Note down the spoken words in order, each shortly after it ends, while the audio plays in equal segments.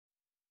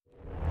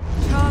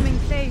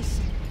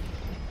haste.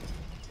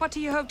 What do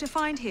you hope to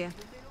find here?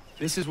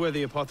 This is where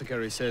the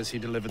apothecary says he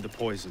delivered the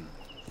poison.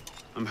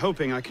 I'm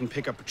hoping I can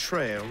pick up a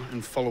trail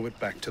and follow it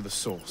back to the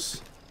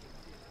source.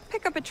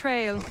 Pick up a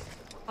trail.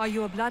 Are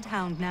you a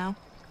bloodhound now?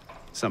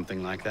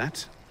 Something like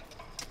that.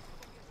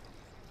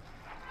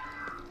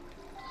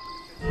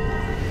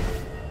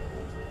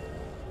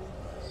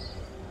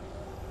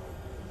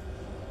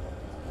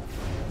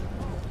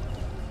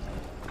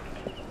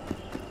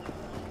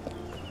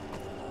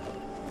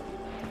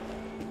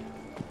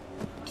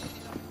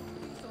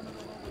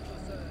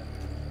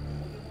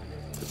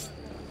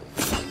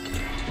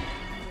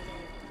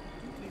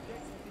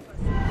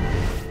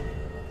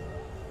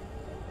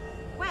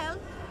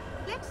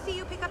 See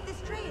you pick up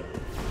this trail.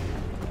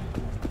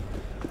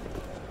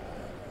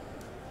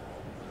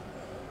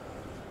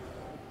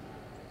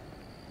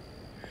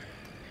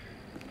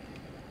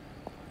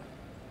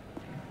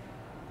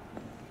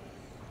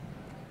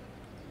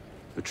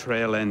 The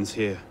trail ends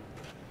here.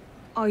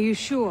 Are you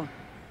sure?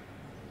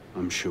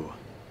 I'm sure.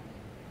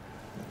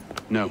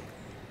 No.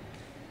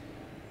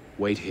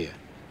 Wait here.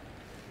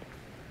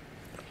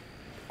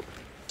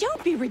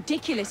 Don't be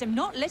ridiculous. I'm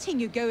not letting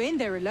you go in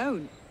there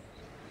alone.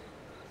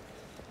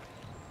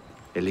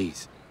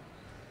 Elise.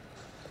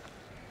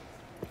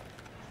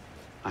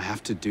 I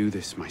have to do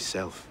this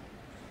myself.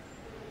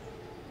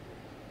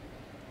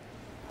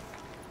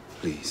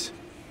 Please.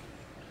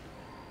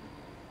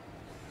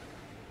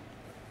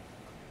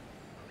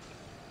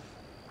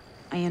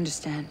 I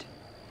understand.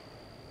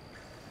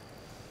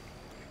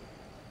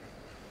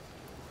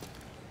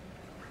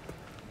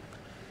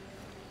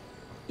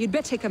 You'd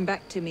better come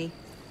back to me.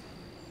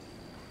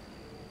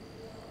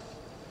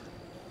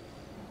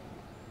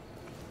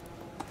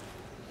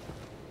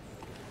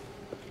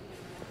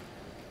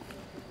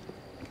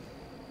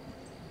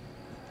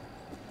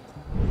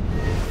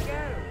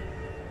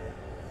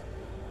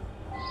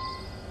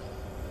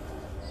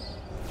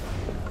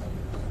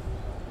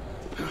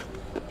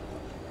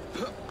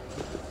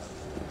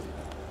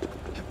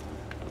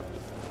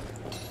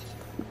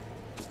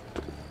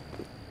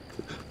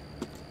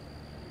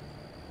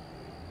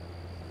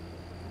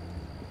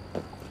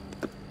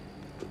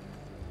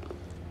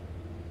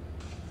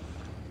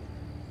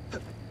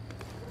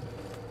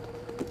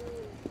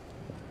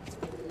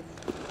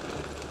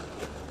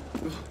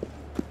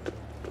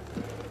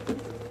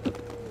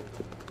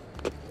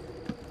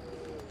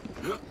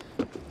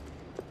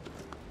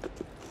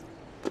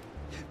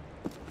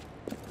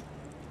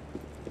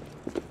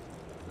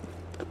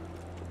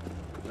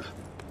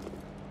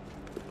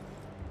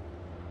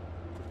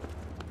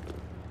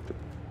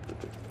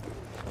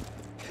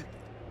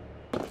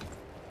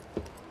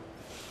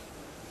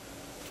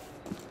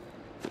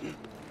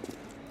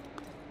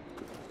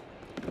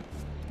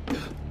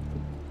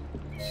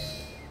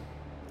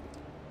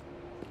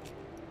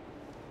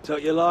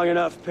 Took you long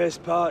enough, piss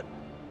pot.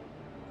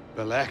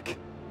 Belek.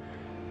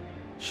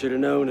 Should've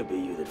known it'd be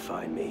you that'd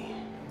find me.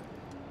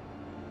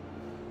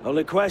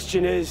 Only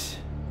question is,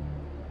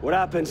 what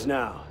happens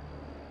now?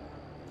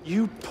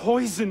 You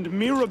poisoned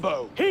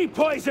Mirabeau! He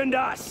poisoned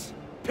us!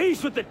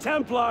 Peace with the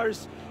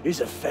Templars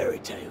is a fairy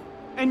tale.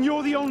 And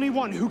you're the only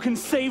one who can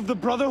save the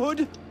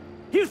Brotherhood?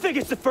 You think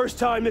it's the first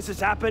time this has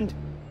happened?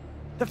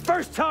 The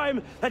first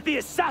time that the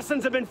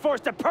Assassins have been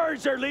forced to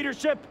purge their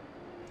leadership?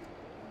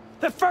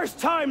 The first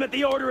time that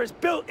the Order has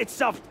built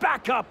itself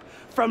back up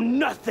from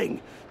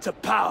nothing to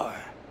power?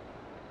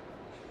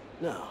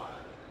 No.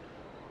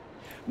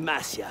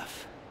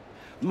 Masyaf,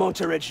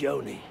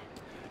 Monteregione,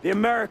 the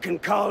American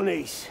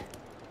colonies.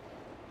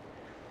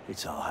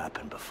 It's all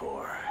happened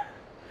before.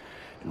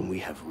 And we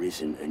have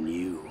risen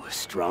anew,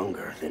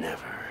 stronger than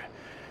ever.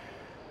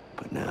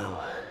 But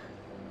now,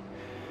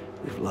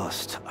 we've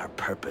lost our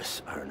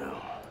purpose, Arno.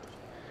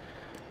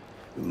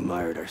 We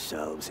mired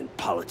ourselves in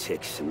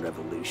politics and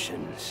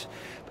revolutions,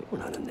 but we're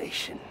not a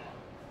nation.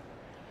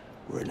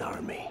 We're an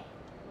army.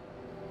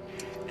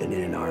 And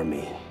in an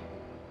army,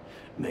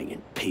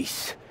 making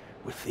peace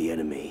with the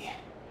enemy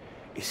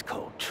is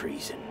called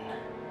treason.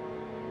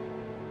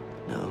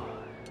 No,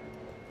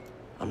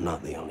 I'm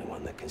not the only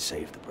one that can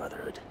save the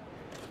Brotherhood.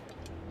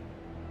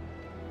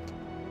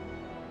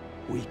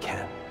 We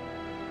can.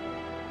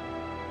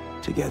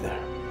 Together.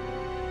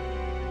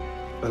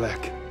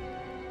 Belek.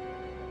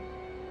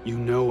 You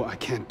know I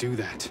can't do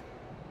that.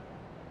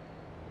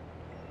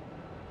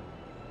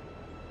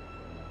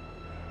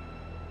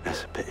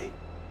 That's a pity.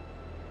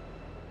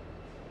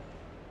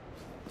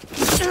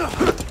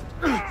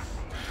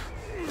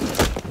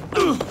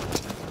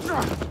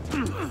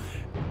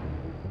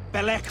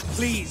 Belek,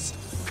 please.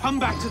 Come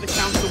back to the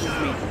council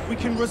with me. We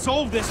can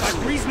resolve this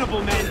like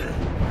reasonable men.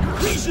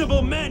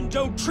 Reasonable men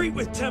don't treat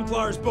with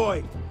Templars,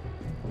 boy!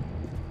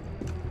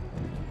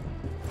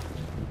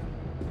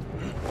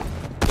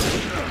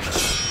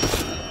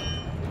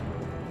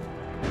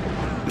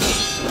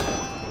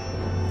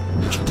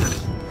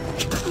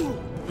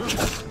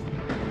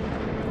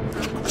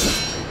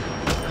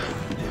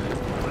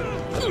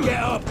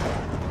 Get up!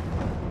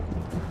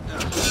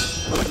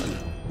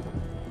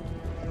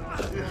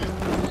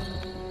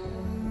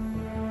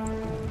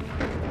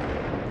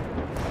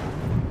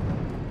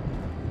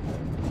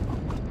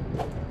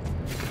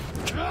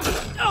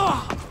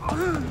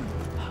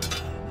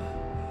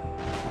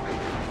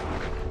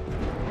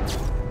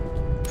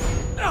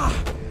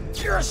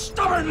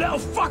 stubborn little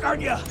fuck,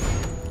 aren't you?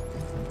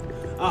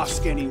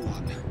 Ask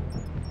anyone.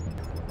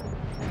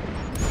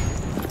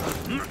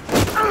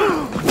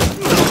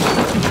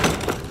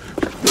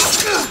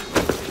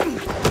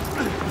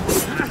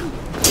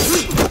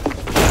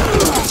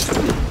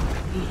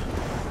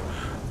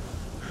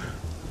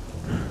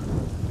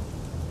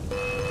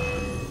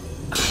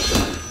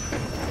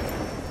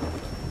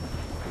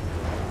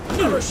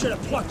 Never should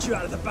have plucked you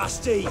out of the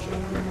Bastille.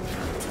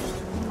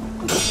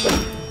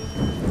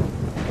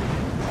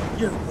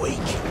 You're weak.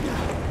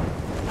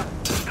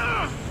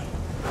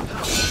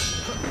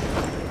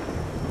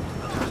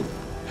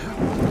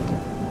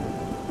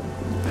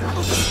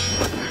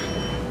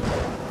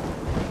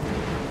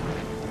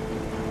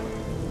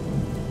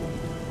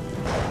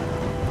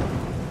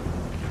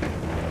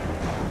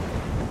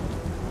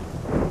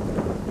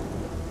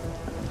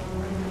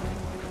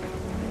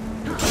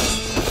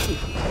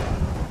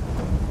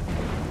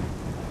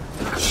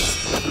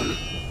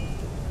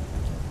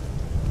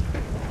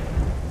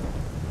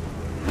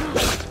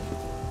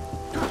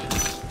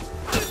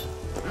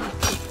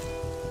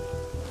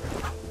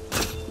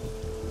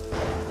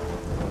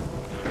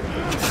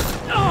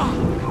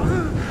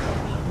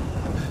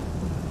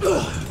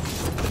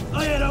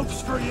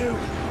 For you.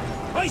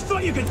 I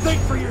thought you could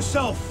think for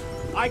yourself.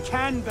 I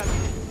can, but...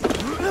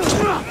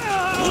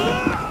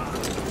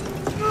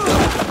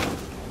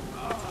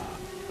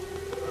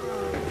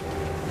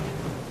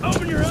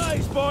 Open your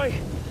eyes, boy.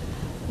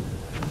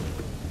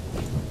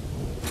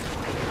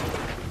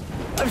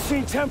 I've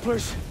seen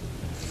Templars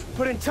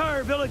put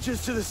entire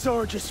villages to the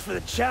sword just for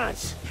the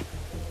chance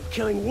of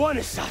killing one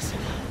assassin.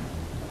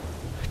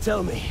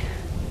 Tell me,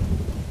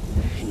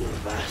 in your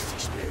vast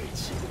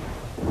experience,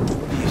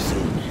 what have you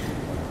seen?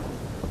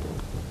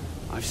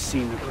 I've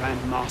seen the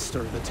Grand Master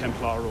of the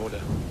Templar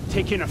Order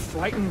take in a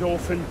frightened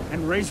orphan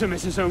and raise him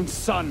as his own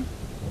son.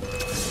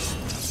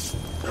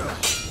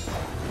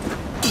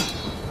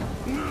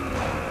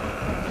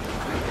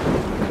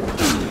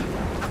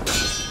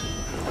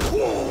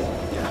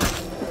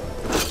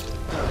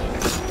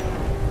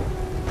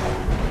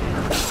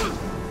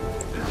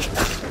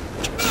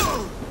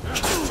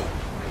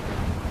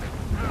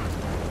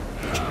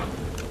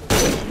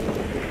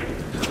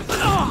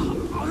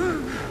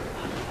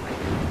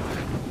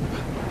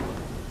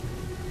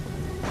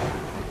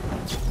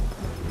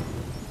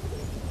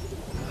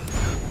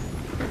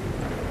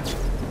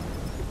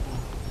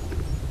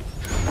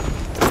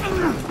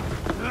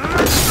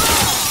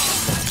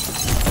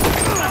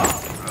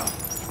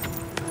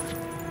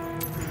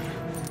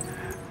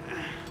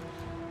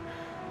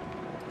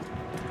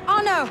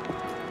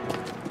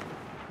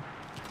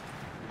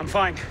 I'm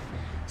fine.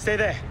 Stay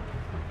there.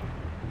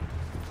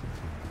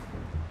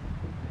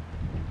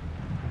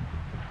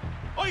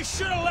 I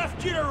should have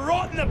left you to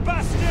rot in the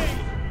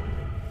Bastille!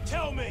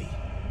 Tell me,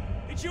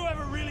 did you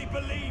ever really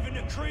believe in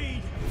the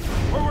Creed?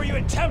 Or were you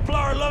a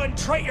Templar-loving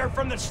traitor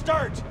from the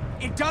start?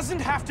 It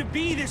doesn't have to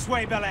be this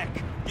way, Belek.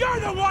 You're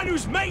the one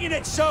who's making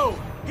it so!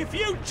 If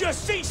you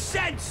just see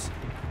sense,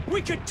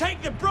 we could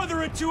take the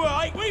Brotherhood to a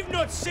height we've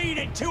not seen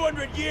in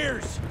 200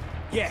 years!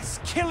 Yes,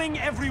 killing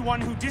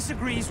everyone who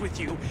disagrees with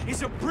you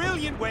is a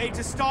brilliant way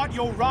to start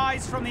your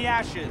rise from the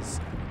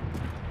ashes.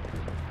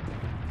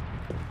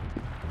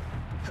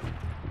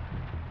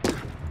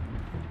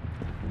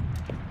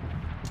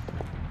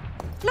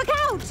 Look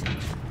out!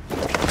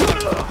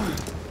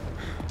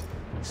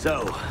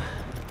 So,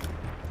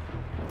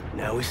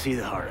 now we see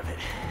the heart of it.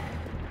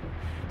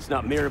 It's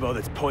not Mirabeau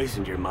that's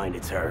poisoned your mind,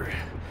 it's her.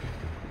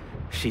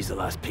 She's the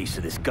last piece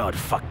of this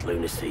god-fucked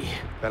lunacy.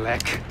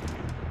 Belek.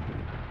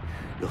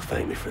 You'll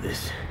thank me for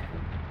this.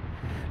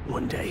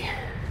 One day.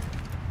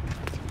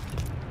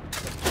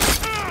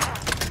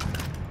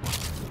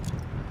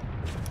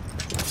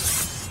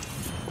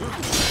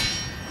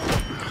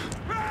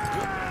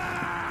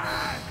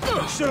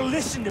 You should've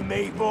listened to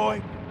me,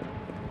 boy.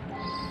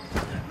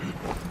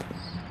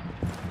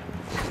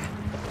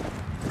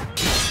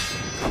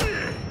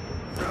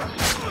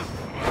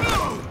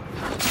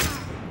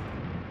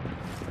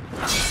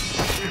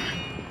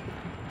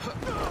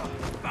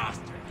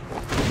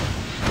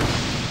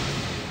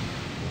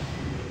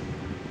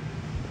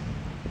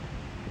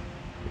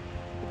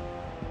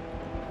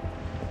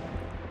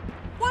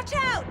 Watch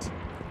out!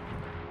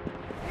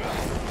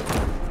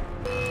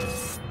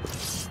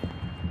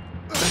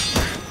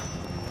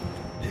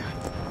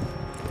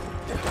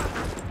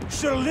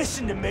 Should've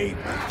listened to me.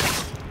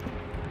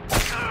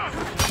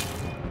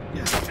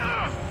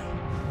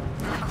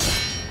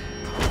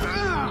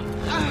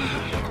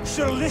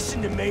 Should've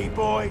listened to me,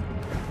 boy.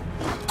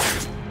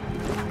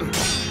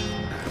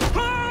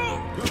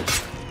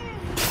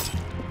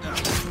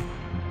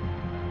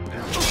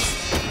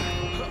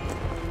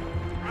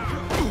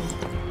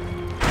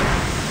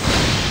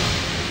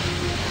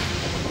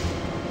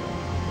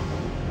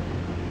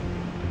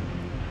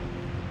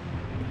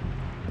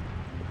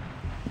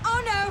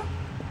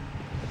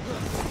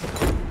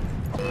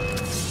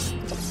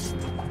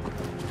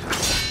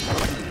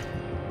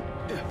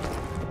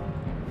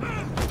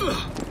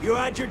 You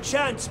had your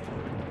chance.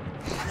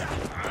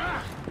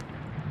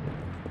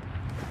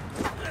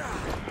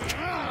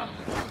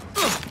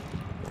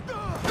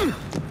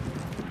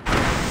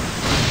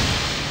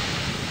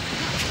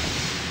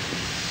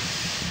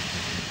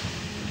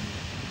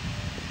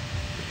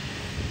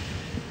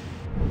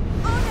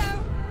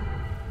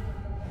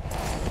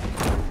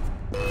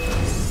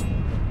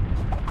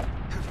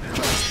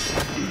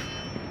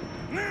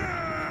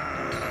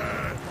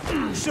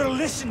 should have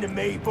listened to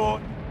me, boy.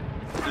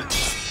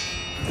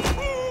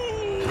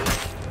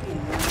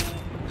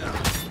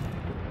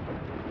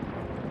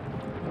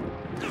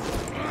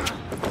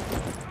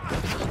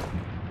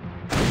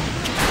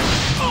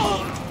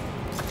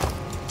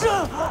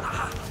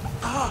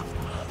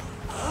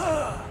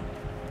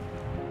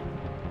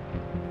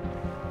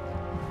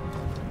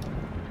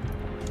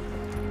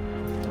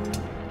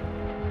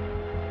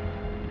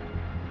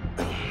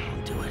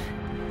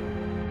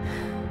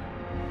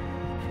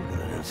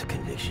 A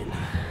conviction.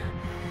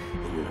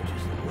 And you're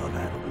just a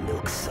love-addled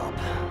milksop.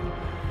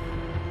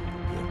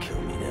 You'll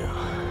kill me now.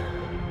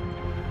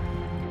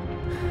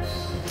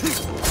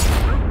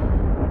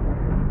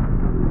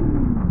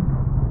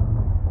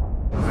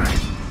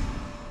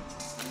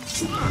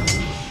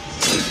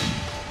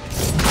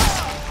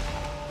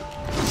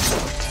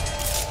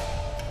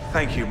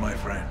 Thank you, my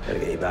friend. Gotta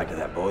get you back to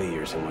that boy of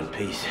yours in one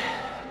piece.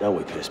 Don't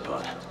we,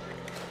 pisspot?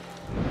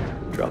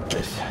 Drop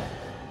this.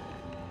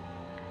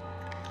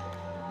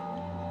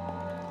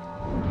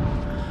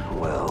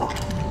 Well,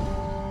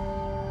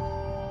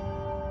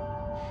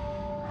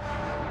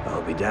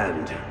 I'll be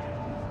damned.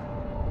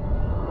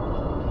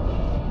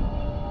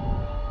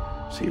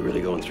 So you're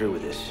really going through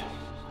with this?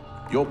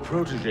 Your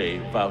protege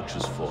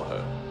vouches for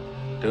her.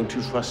 Don't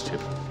you trust him?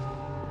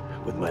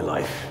 With my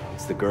life,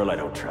 it's the girl I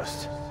don't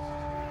trust.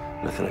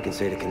 Nothing I can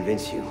say to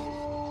convince you.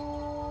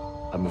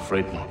 I'm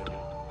afraid not.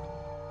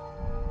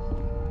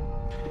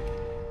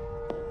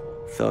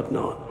 Thought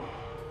not.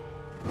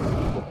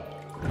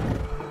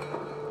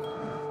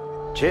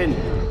 Chin.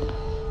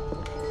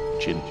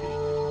 Chin.